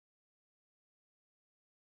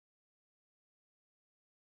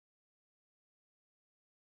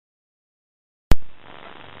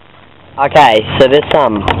Okay, so this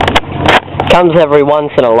comes every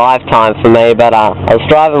once in a lifetime for me, but I was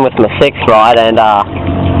driving with my 6 ride and I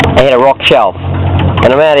hit a rock shelf,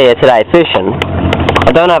 and I'm out here today fishing.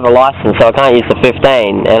 I don't have a license, so I can't use the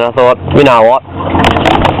 15, and I thought, you know what?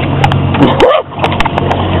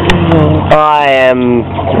 I am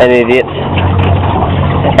an idiot.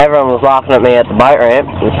 Everyone was laughing at me at the boat ramp.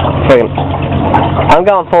 I'm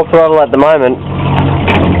going full throttle at the moment.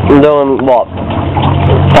 I'm doing what?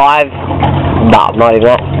 5? No, not even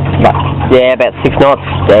that. But yeah, about 6 knots.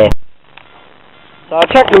 Yeah. So I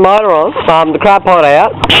checked the motor on. The crab pot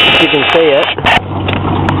out. You can see it.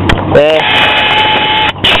 There.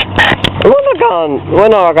 We're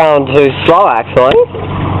not going too slow actually.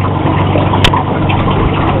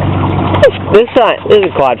 This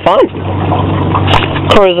is quite fun.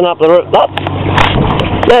 Cruising up the route.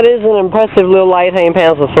 That is an impressive little 18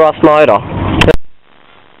 pounds of thrust motor.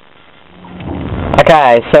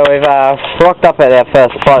 Okay, so we've rocked up at our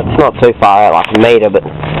first spot. It's not too far out, like a metre, but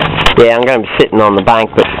yeah, I'm going to be sitting on the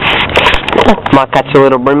bank, but might catch a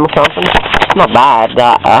little brim or something. Not bad.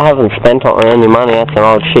 I haven't spent any money. That's an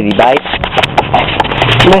old shitty bait.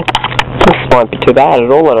 Yeah, this won't be too bad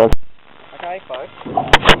at all. Okay, folks.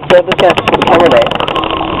 So this has to the camera there.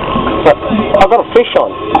 But I've got a fish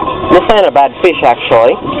on. This ain't a bad fish,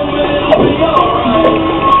 actually.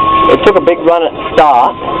 It took a big run at the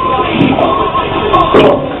start.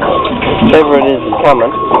 Whatever it is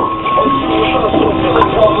coming.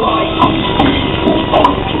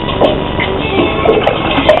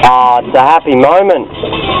 Oh, it's a happy moment.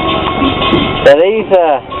 So these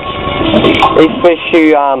fish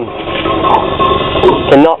you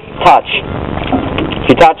cannot touch. If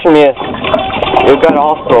you touch them, you'll go to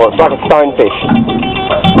hospital. It's like a stonefish.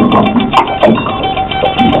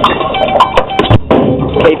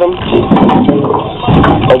 Keep them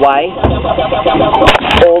away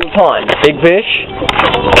all the time. Big fish,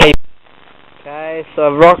 keep. Okay, so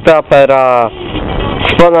I've rocked up at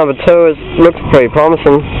spot number 2. It looks pretty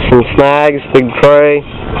promising. Some snags, big tree.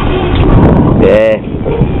 Yeah,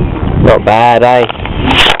 not bad, eh?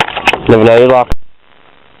 Never know, you like.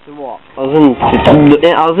 What? I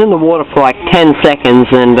was in the water for like 10 seconds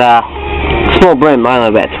and small brim, only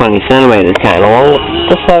about 20 centimetres came along.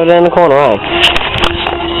 Just over down the corner, eh?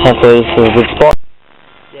 Hopefully this is a good spot.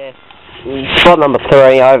 Yeah. Spot number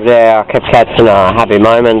 3 over there, I kept catching happy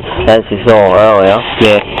moments, as you saw earlier.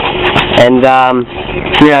 Yeah. And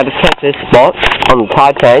yeah, I just kept this spot on the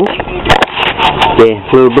tide change. Yeah,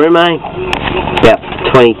 little brim, eh? Yep,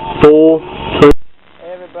 24.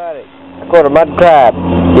 Everybody, I caught a mud crab.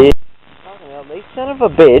 Yeah. These son of a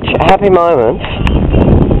bitch, happy moments,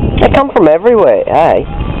 they come from everywhere, hey?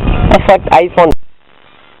 That's like the 8th one.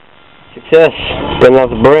 Success, with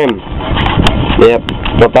another brim. Yep,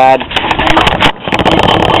 not bad.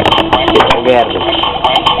 Get out of it.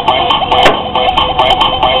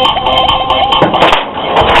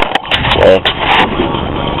 Yeah.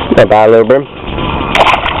 Not bad, little brim.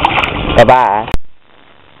 Bye-bye.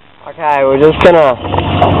 Okay, we're just gonna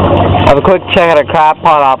have a quick check at a crab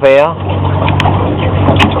pot up here.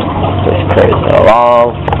 Just cruising along.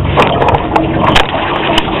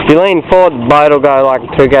 If you lean forward, the boat will go like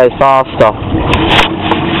 2 goes faster.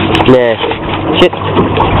 Yeah. Shit.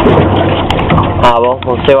 Ah, well,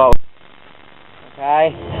 we'll see what. Okay,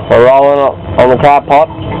 we're rolling on the crab pot.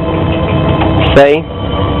 See?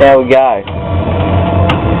 There we go.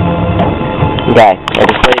 Okay, I'll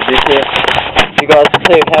just leave this here. You guys can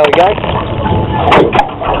see how we go.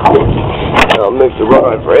 I'll move the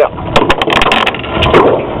rod over here.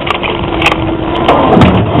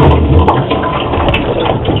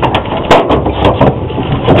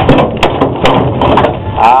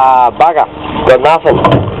 Ah, bugger. Got nothing.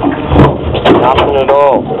 Nothing at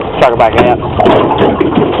all. Chuck it back out.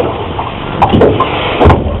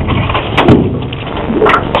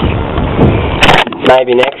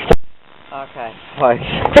 Maybe next. Okay, folks.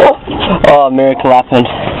 Oh, miracle happened.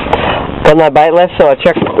 Got no bait left, so I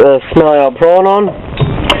checked the smelly old prawn on.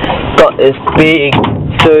 Got this big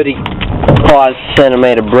 35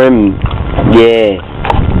 centimetre brim. Yeah.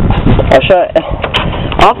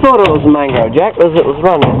 I thought it was a mango jack because it was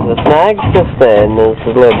running into the snags just there, and there's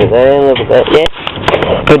a little bit there, a little bit there, yeah.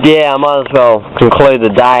 But yeah, I might as well conclude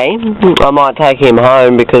the day. I might take him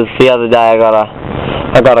home because the other day I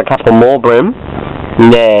got a couple more brim.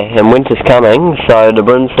 Yeah, and winter's coming, so the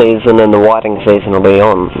brim season and the whiting season will be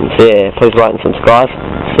on. So yeah, please like and subscribe.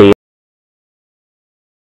 See you.